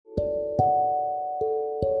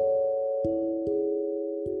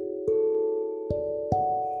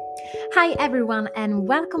Hi, everyone, and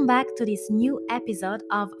welcome back to this new episode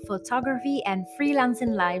of Photography and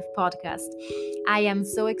Freelancing Live podcast. I am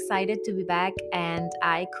so excited to be back, and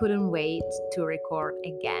I couldn't wait to record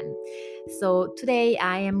again. So, today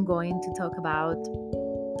I am going to talk about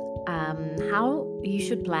how you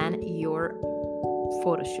should plan your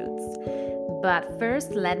photo shoots. But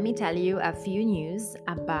first, let me tell you a few news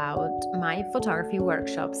about my photography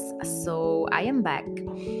workshops. So, I am back.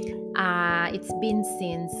 It's been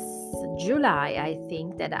since July, I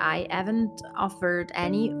think, that I haven't offered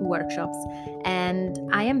any workshops, and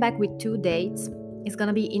I am back with two dates. It's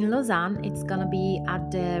gonna be in Lausanne. It's gonna be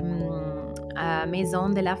at the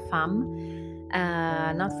Maison de la Femme,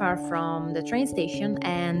 not far from the train station,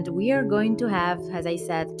 and we are going to have, as I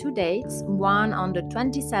said, two dates. One on the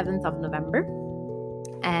 27th of November,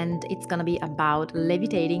 and it's gonna be about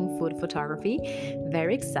levitating food photography.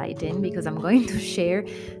 Very exciting because I'm going to share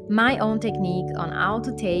my own technique on how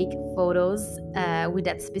to take photos with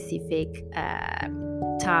that specific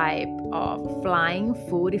type of flying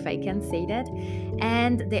food, if I can say that.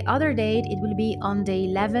 And the other date, it will be on the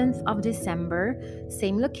 11th of December,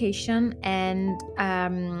 same location. And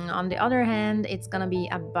on the other hand, it's gonna be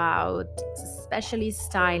about especially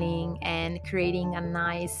styling and creating a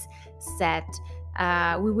nice set.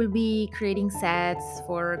 We will be creating sets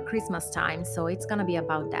for Christmas time, so it's gonna be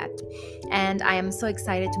about that. And I am so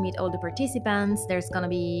excited to meet all the participants. There's gonna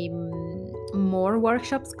be more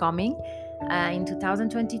workshops coming in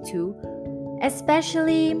 2022,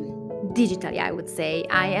 especially digitally, I would say.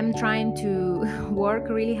 I am trying to work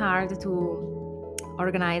really hard to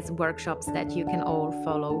organize workshops that you can all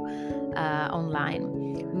follow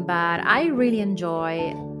online. But I really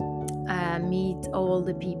enjoy meet all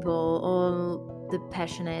the people, all the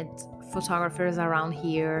passionate photographers around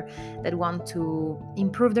here that want to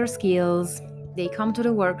improve their skills. They come to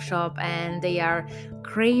the workshop and they are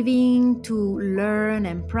craving to learn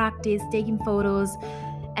and practice taking photos.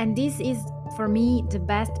 And this is, for me, the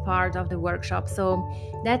best part of the workshop. So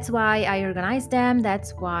that's why I organize them.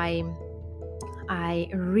 That's why I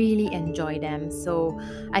really enjoy them. So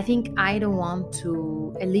I think I don't want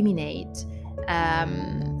to eliminate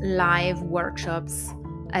live workshops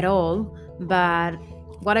at all, but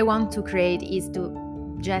what I want to create is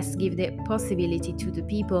to just give the possibility to the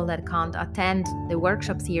people that can't attend the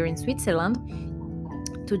workshops here in Switzerland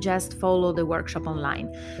to just follow the workshop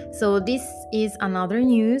online. So this is another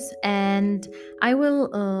news, and I will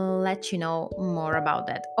let you know more about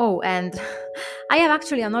that. Oh, and I have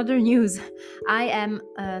actually another news. I am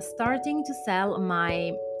starting to sell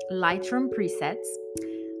my Lightroom presets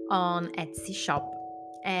on Etsy shop,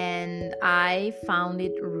 and I found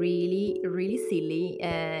it really silly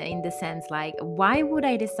in the sense, like, why would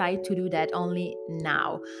I decide to do that only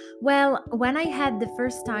now? Well, when I had the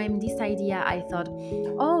first time this idea, I thought,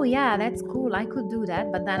 oh yeah, that's cool, I could do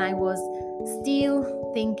that. But then I was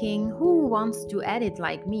still thinking, who wants to edit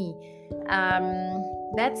like me?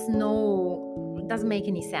 That's no doesn't make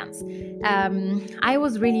any sense. I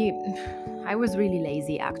was really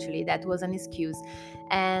lazy, actually. That was an excuse.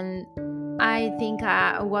 And I think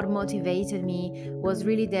what motivated me was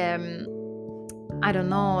really I don't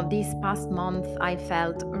know, this past month I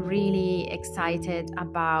felt really excited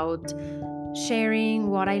about sharing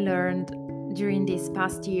what I learned during these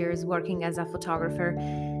past years working as a photographer.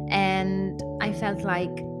 And I felt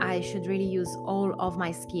like I should really use all of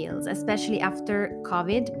my skills, especially after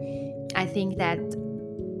COVID. I think that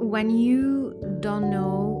when you don't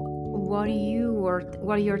know what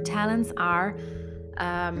your talents are,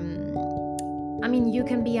 you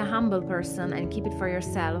can be a humble person and keep it for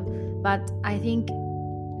yourself, but I think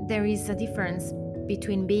there is a difference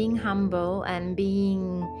between being humble and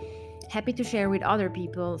being happy to share with other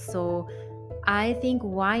people. So I think,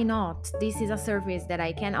 why not? This is a service that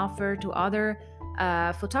I can offer to other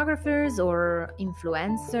photographers or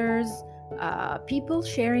influencers, people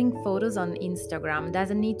sharing photos on Instagram.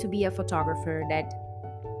 Doesn't need to be a photographer that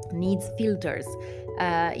needs filters.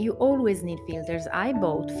 You always need filters. I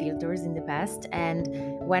bought filters in the past, and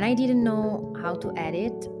when I didn't know how to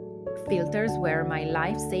edit, filters were my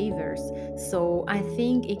lifesavers. So I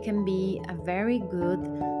think it can be a very good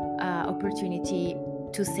opportunity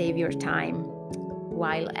to save your time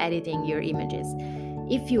while editing your images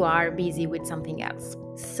if you are busy with something else.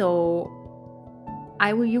 So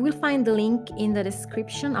you will find the link in the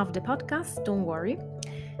description of the podcast, don't worry.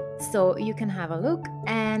 So you can have a look.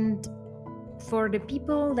 And for the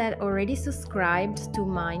people that already subscribed to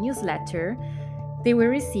my newsletter, they will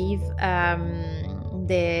receive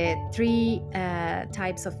the 3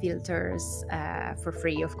 types of filters for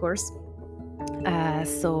free, of course.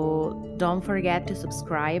 So don't forget to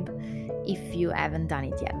subscribe if you haven't done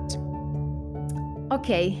it yet.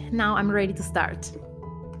 Okay, now I'm ready to start.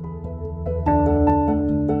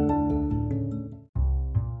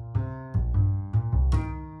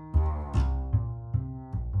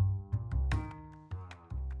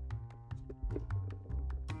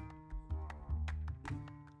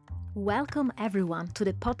 Welcome everyone to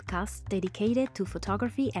the podcast dedicated to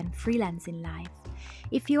photography and freelancing life.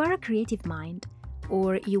 If you are a creative mind,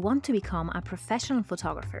 or you want to become a professional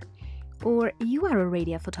photographer, or you are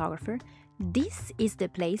already a photographer, this is the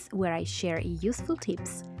place where I share useful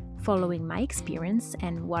tips following my experience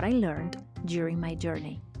and what I learned during my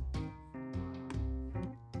journey.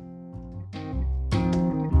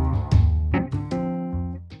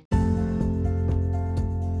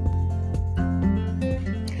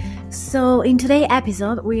 So, in today's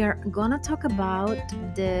episode, we are gonna talk about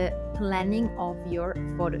the planning of your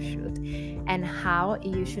photo shoot and how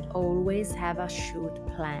you should always have a shoot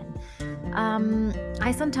plan.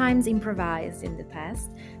 I sometimes improvised in the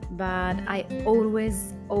past, but I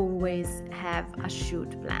always have a shoot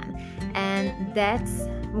plan, and that's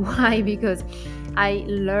why, because I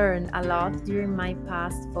learned a lot during my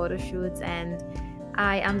past photo shoots, and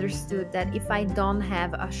I understood that if I don't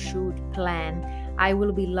have a shoot plan, I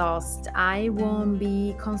will be lost, I won't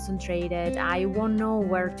be concentrated, I won't know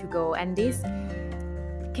where to go. And this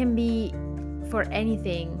can be for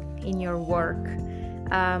anything in your work,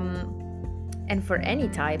 and for any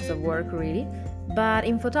types of work, really. But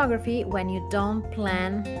in photography, when you don't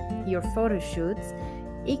plan your photo shoots,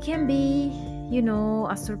 it can be,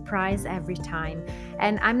 a surprise every time.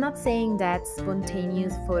 And I'm not saying that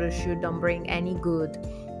spontaneous photo shoot don't bring any good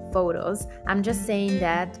photos. I'm just saying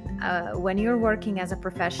that when you're working as a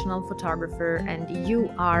professional photographer and you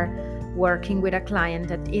are working with a client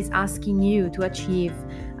that is asking you to achieve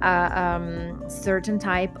a certain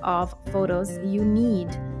type of photos, you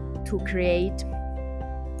need to create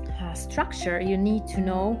a structure. You need to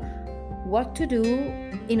know what to do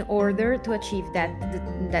in order to achieve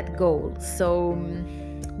that goal. So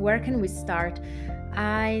where can we start?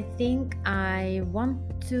 I think I want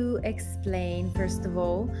to explain, first of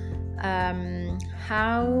all,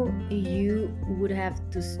 how you would have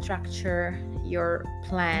to structure your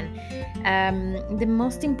plan. The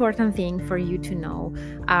most important thing for you to know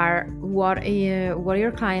are what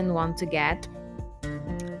your client wants to get.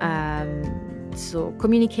 So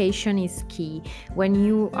communication is key when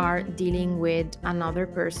you are dealing with another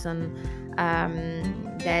person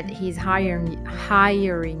that he's hiring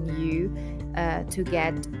you to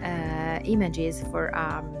get images for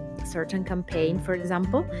a certain campaign, for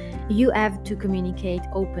example. You have to communicate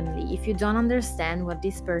openly. If you don't understand what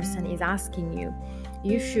this person is asking you,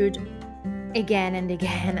 you should again and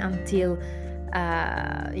again until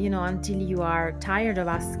you are tired of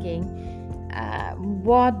asking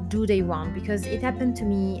what do they want. Because it happened to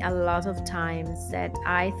me a lot of times that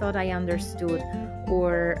I thought I understood,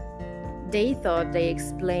 or they thought they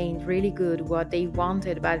explained really good what they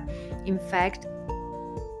wanted, but in fact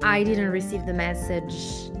I didn't receive the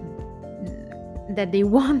message that they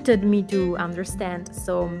wanted me to understand.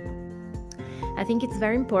 So I think it's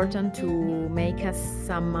very important to make a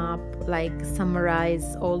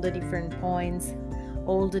summarize all the different points,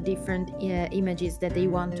 all the different images that they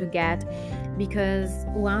want to get, because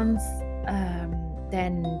once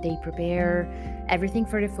then they prepare everything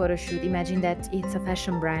for the photo shoot. Imagine that it's a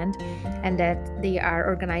fashion brand and that they are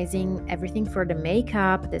organizing everything for the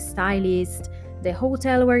makeup, the stylist, the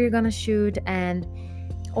hotel where you're gonna shoot, and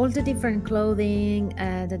all the different clothing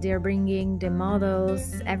that they're bringing, the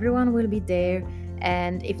models, everyone will be there.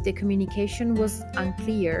 And if the communication was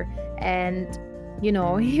unclear and you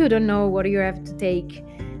don't know what you have to take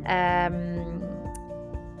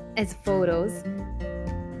as photos,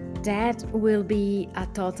 that will be a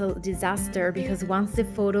total disaster, because once the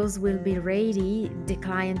photos will be ready, the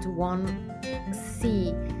client won't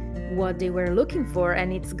see what they were looking for,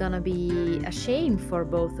 and it's gonna be a shame for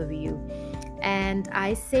both of you. And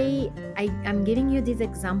I'm giving you this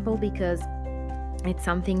example because it's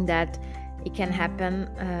something that it can happen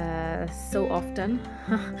so often.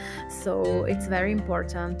 So it's very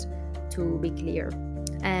important to be clear.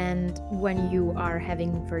 And when you are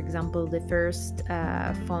having, for example, the first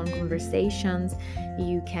phone conversations,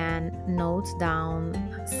 you can note down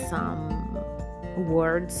some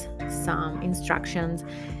words, some instructions,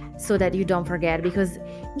 so that you don't forget, because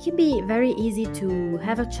it can be very easy to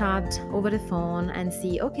have a chat over the phone and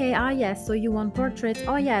see, okay, yes, so you want portraits,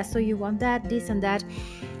 so you want that, this and that,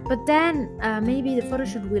 but then maybe the photo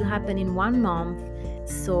shoot will happen in 1 month,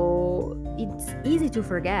 so it's easy to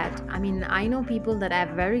forget. I mean, I know people that have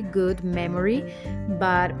very good memory,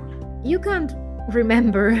 but you can't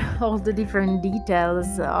remember all the different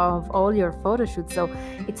details of all your photo shoots. So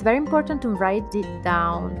it's very important to write it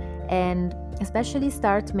down and especially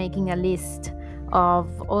start making a list of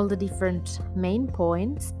all the different main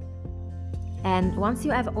points. And once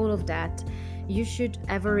you have all of that, you should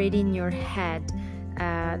have already in your head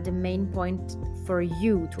the main point for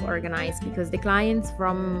you to organize, because the clients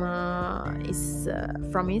from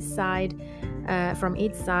his side, from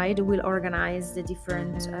each side, will organize the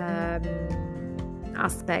different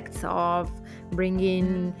aspects of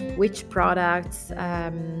bringing which products,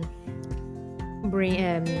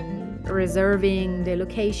 reserving the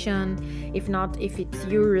location. If not, if it's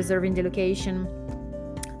you reserving the location,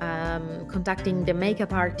 contacting the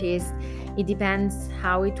makeup artist. It depends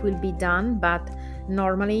how it will be done, but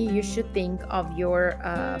normally you should think of your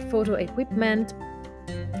photo equipment.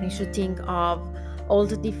 You should think of all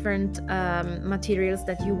the different materials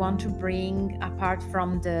that you want to bring, apart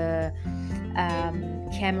from the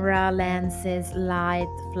camera, lenses, light,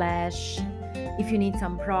 flash. If you need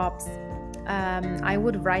some props, I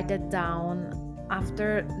would write that down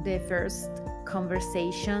after the first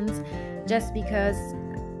conversations, just because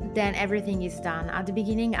then everything is done. At the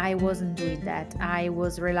beginning, I wasn't doing that. I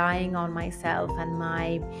was relying on myself and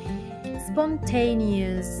my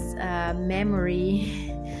spontaneous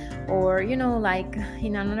memory, or, like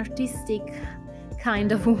in an artistic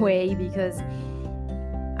kind of way, because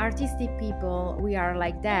artistic people, we are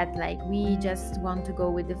like that. Like, we just want to go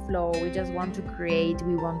with the flow, we just want to create,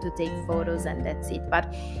 we want to take photos, and that's it.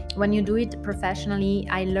 But when you do it professionally,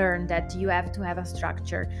 I learned that you have to have a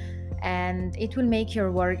structure, and it will make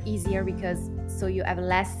your work easier, because so you have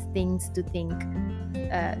less things to think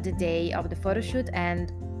the day of the photo shoot,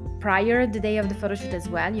 and prior the day of the photo shoot as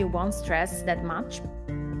well. You won't stress that much.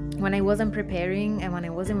 When I wasn't preparing and when I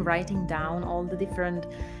wasn't writing down all the different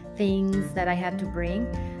things that I had to bring,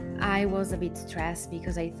 I was a bit stressed,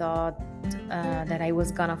 because I thought that I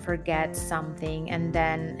was gonna forget something, and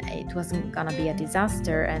then it wasn't gonna be a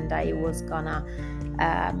disaster, and I was gonna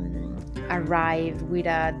arrive with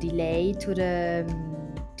a delay to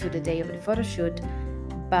the day of the photo shoot.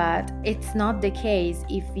 But it's not the case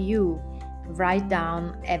if you write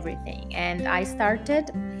down everything. And I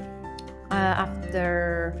started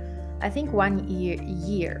after, I think, 1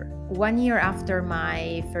 year after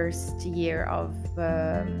my first year of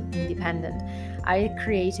independent. I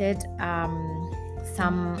created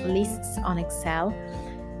some lists on Excel.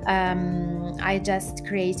 I just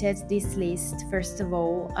created this list, first of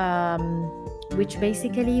all, which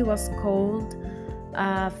basically was called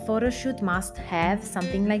photo shoot must have,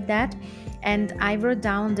 something like that. And I wrote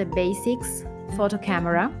down the basics: photo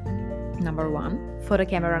camera number 1, photo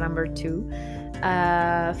camera number 2,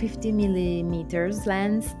 50 millimeters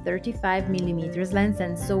lens, 35 millimeters lens,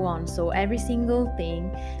 and so on. So every single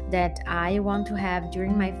thing that I want to have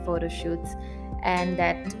during my photo shoots, and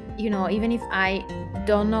that, even if I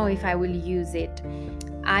don't know if I will use it,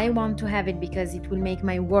 I want to have it because it will make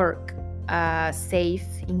my work safe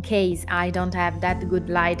in case I don't have that good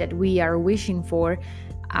light that we are wishing for,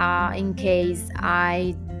 in case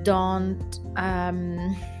I don't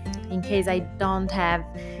have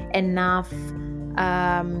enough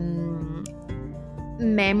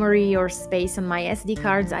memory or space on my SD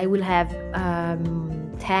cards. I will have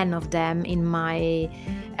 10 of them in my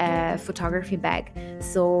photography bag.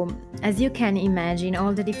 So as you can imagine,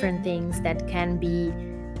 all the different things that can be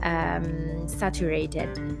saturated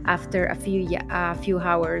after a few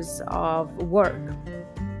hours of work.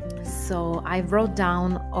 So I wrote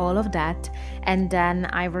down all of that, and then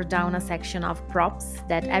I wrote down a section of props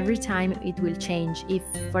that every time it will change. If,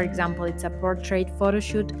 for example, it's a portrait photo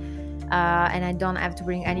shoot and I don't have to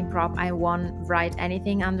bring any prop, I won't write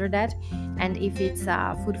anything under that. And if it's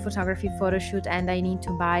a food photography photo shoot and I need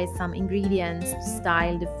to buy some ingredients to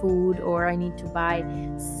style the food, or I need to buy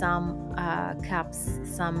some cups,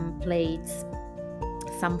 some plates,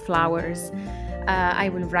 some flowers, I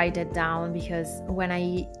will write it down, because when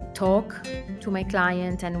I talk to my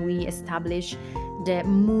client and we establish the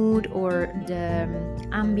mood or the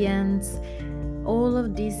ambience, all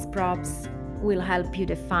of these props will help you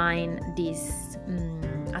define this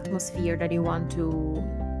atmosphere that you want to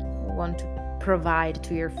provide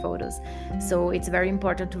to your photos. So it's very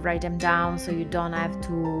important to write them down, so you don't have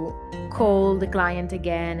to call the client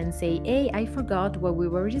again and say, hey, I forgot what we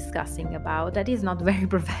were discussing about. That is not very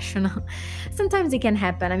professional. Sometimes it can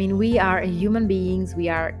happen. I mean, we are human beings, we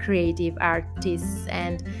are creative artists,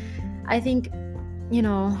 and I think,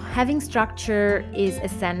 having structure is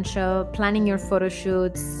essential. Planning your photo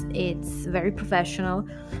shoots, it's very professional,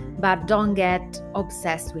 but don't get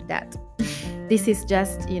obsessed with that. this is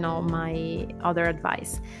just, my other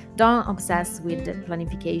advice. Don't obsess with the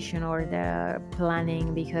planification or the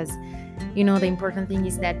planning, because the important thing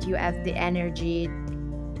is that you have the energy,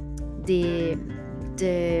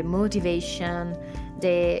 the motivation,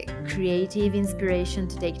 the creative inspiration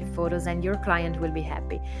to take the photos, and your client will be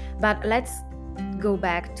happy. But let's go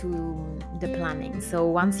back to the planning. So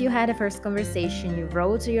once you had a first conversation, you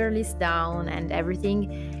wrote your list down and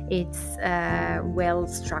everything, it's well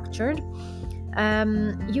structured,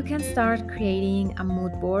 you can start creating a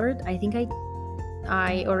mood board. I think I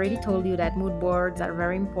already told you that mood boards are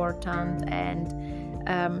very important, and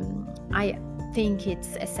I think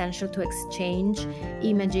it's essential to exchange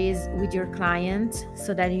images with your client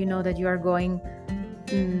so that you know that you are going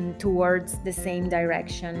towards the same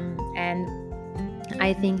direction. And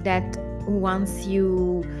I think that once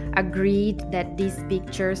you agreed that these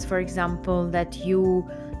pictures, for example, that you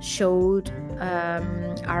showed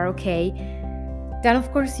are okay, then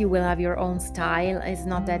of course you will have your own style. It's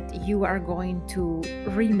not that you are going to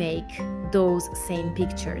remake those same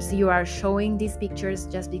pictures. You are showing these pictures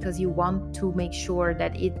just because you want to make sure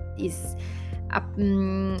that it is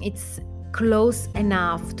it's close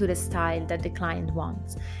enough to the style that the client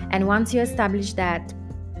wants. And once you establish that,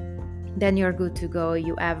 then you're good to go.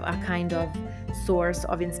 You have a kind of source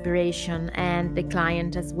of inspiration, and the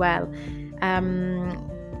client as well.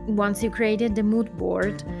 Once you created the mood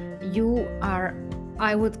board, you are,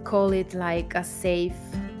 I would call it like a safe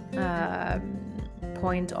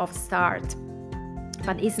point of start,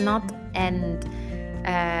 but it's not ended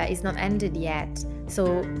yet.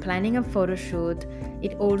 So planning a photo shoot,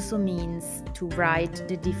 it also means to write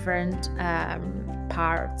the different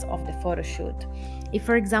parts of the photo shoot. If,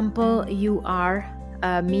 for example, you are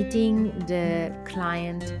meeting the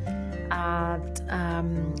client at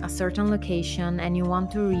a certain location and you want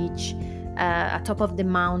to reach atop of the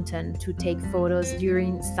mountain to take photos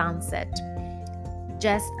during sunset,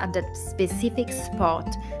 just at that specific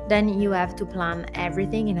spot, then you have to plan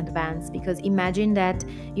everything in advance, because imagine that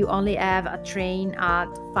you only have a train at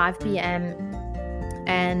 5 p.m.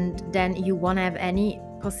 and then you won't have any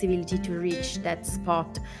possibility to reach that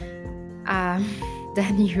spot.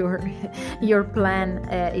 Then your plan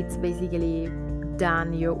it's basically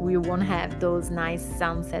done. You won't have those nice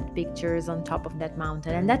sunset pictures on top of that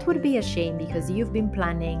mountain, and that would be a shame, because you've been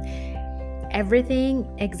planning everything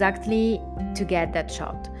exactly to get that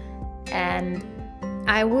shot. And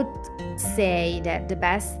I would say that the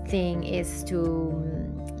best thing is to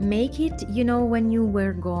make it, when you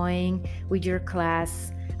were going with your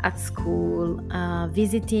class at school,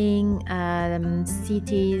 visiting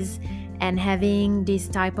cities and having these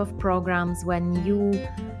type of programs, when you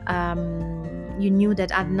knew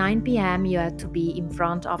that at 9 p.m. you had to be in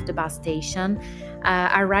front of the bus station,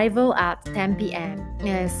 arrival at 10 p.m.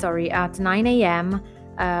 At 9 a.m.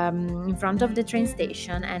 In front of the train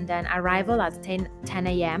station, and then arrival at 10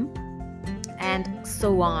 a.m. and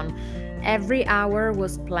so on. Every hour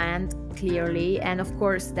was planned clearly, and of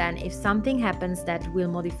course then if something happens that will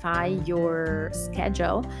modify your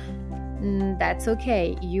schedule, that's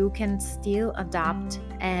okay. You can still adapt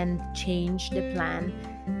and change the plan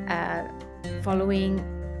following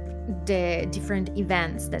the different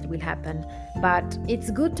events that will happen. But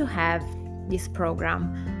it's good to have this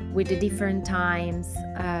program with the different times.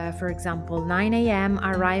 For example, 9 a.m.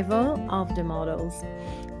 arrival of the models,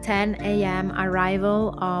 10 a.m.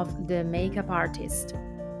 arrival of the makeup artist,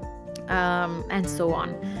 and so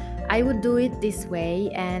on. I would do it this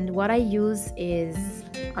way, and what I use is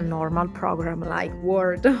a normal program like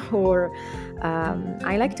Word, or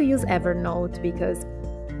I like to use Evernote, because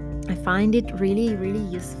I find it really, really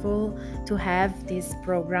useful to have this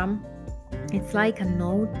program. It's like a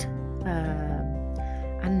notepad,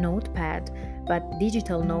 but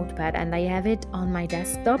digital notepad, and I have it on my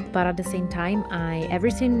desktop. But at the same time,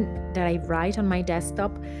 everything that I write on my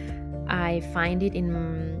desktop, I find it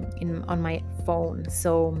on my phone.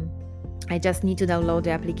 So I just need to download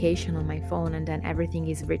the application on my phone, and then everything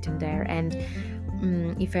is written there. And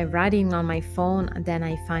if I'm writing on my phone, then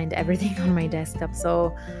I find everything on my desktop.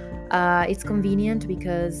 So it's convenient,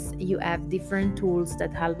 because you have different tools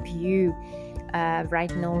that help you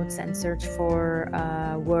write notes and search for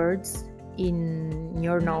words in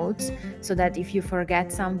your notes, so that if you forget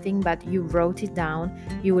something but you wrote it down,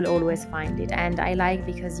 you will always find it. And I like,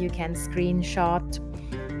 because you can screenshot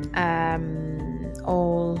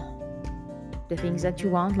all the things that you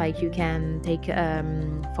want. Like you can take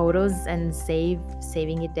photos and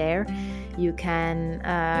saving it there. You can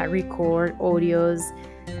record audios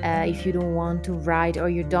if you don't want to write, or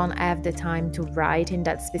you don't have the time to write in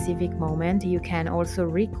that specific moment. You can also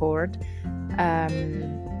record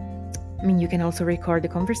I mean, you can also record the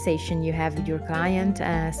conversation you have with your client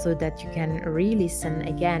so that you can re-listen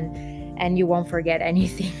again and you won't forget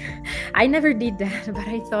anything. I never did that, but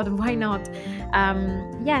I thought, why not?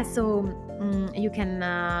 You can,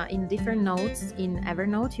 in different notes in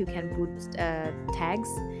Evernote, you can put tags,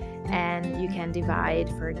 and you can divide,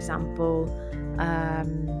 for example,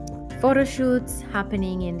 photo shoots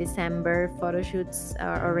happening in December, photo shoots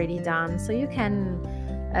are already done. So you can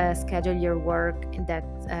schedule your work in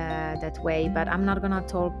that way, but I'm not gonna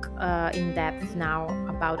talk in depth now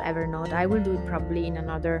about Evernote. I will do it probably in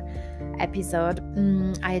another episode.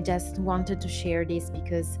 I just wanted to share this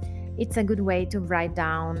because it's a good way to write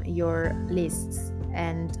down your lists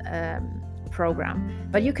and program.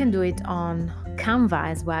 But you can do it on Canva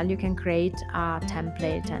as well. You can create a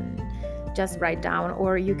template and just write down,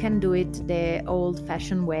 or you can do it the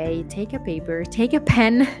old-fashioned way. Take a paper, take a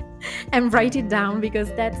pen and write it down,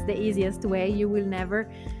 because that's the easiest way. You will never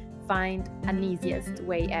find an easiest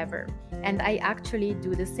way ever. And I actually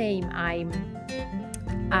do the same.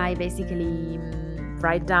 I basically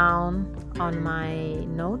write down on my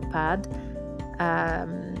notepad,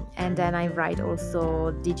 and then I write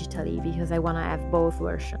also digitally, because I want to have both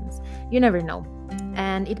versions. You never know.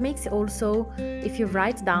 And it makes also, if you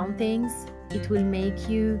write down things, it will make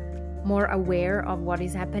you more aware of what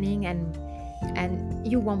is happening, and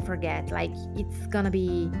you won't forget. Like, it's gonna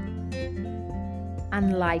be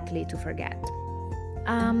unlikely to forget.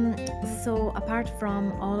 So apart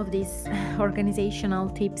from all of these organizational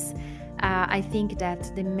tips, I think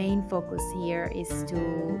that the main focus here is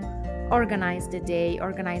to organize the day,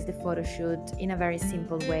 organize the photo shoot in a very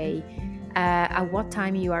simple way. At what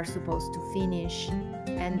time you are supposed to finish,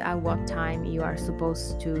 and at what time you are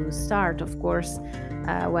supposed to start. Of course,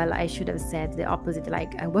 I should have said the opposite,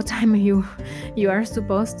 like at what time you are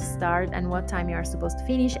supposed to start and what time you are supposed to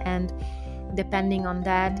finish. And depending on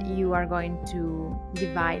that, you are going to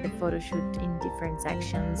divide the photo shoot in different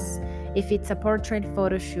sections. If it's a portrait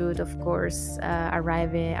photo shoot, of course,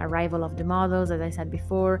 arrival of the models, as I said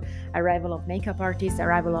before, arrival of makeup artist,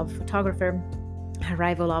 arrival of photographer,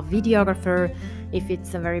 arrival of videographer, if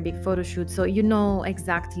it's a very big photo shoot. So you know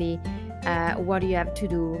exactly what you have to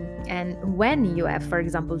do, and when you have, for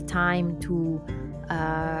example, time to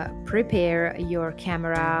prepare your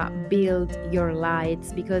camera, build your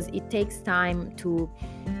lights, because it takes time to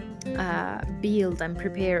build and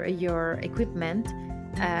prepare your equipment.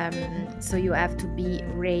 So you have to be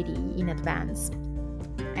ready in advance.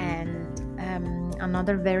 And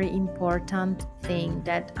another very important thing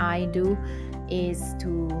that I do is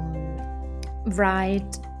to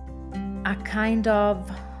write a kind of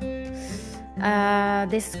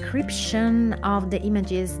description of the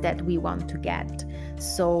images that we want to get.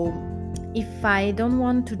 So if I don't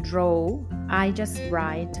want to draw, I just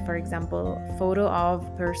write, for example, photo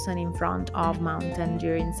of person in front of mountain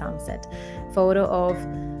during sunset, photo of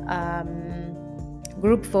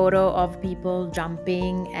group photo of people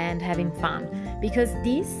jumping and having fun, because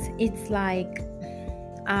it's like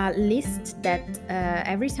a list that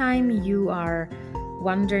every time you are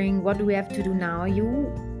wondering what do we have to do now,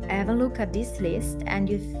 you have a look at this list and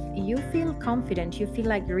you feel confident, you feel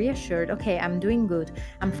like reassured. Okay, I'm doing good,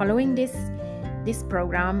 I'm following this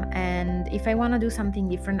program, and if I want to do something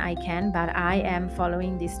different I can, but I am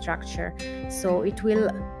following this structure. So it will,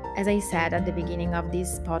 as I said at the beginning of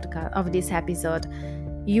this podcast, of this episode,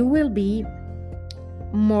 you will be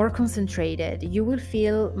more concentrated, you will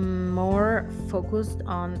feel more focused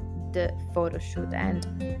on the photo shoot, and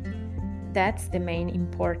that's the main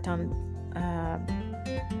important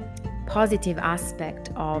positive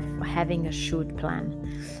aspect of having a shoot plan.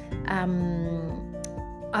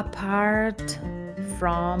 Apart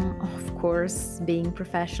from, of course, being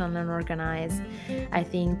professional and organized, I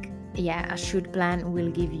think, a shoot plan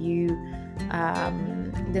will give you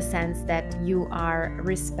the sense that you are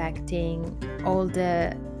respecting all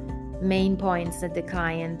the main points that the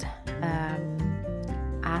client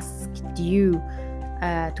asked you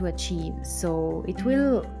to achieve. So it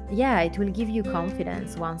will give you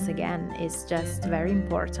confidence. Once again, it's just very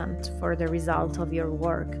important for the result of your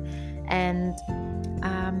work. And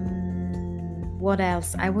what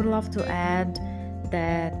else? I would love to add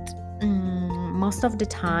that most of the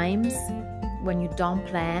times when you don't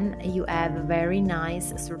plan, you have very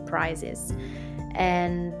nice surprises.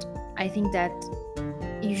 And I think that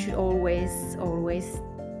you should always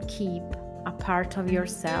keep a part of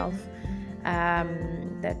yourself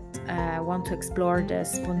that want to explore the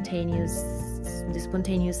spontaneous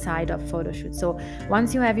side of photo shoot. So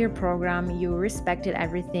once you have your program, you respected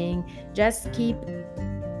everything, just keep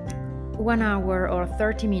 1 hour or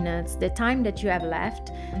 30 minutes, the time that you have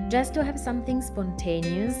left, just to have something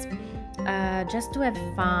spontaneous. just to have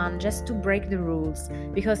fun, just to break the rules,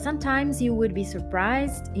 because sometimes you would be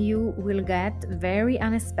surprised. You will get very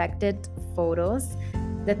unexpected photos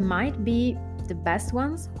that might be the best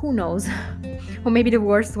ones, who knows, or maybe the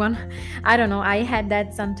worst one. I don't know. I had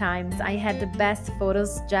that sometimes. I had the best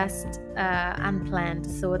photos just unplanned,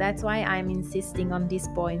 so that's why I'm insisting on this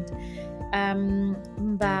point.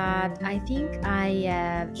 But I think I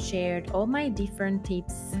have shared all my different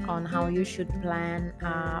tips on how you should plan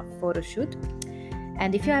a photo shoot.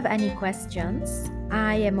 And if you have any questions,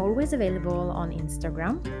 I am always available on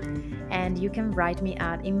Instagram, and you can write me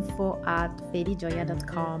at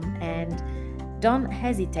info@fedijioia.com, and don't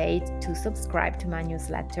hesitate to subscribe to my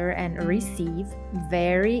newsletter and receive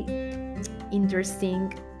very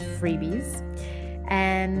interesting freebies.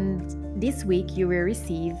 And this week you will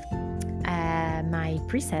receive my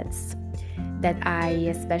presets that I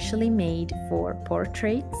especially made for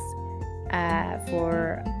portraits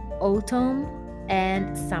for autumn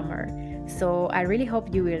and summer. So I really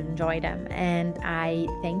hope you will enjoy them, and I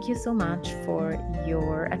thank you so much for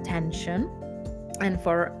your attention and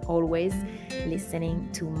for always listening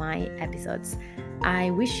to my episodes. I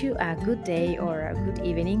wish you a good day or a good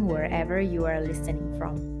evening wherever you are listening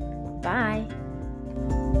from. Bye!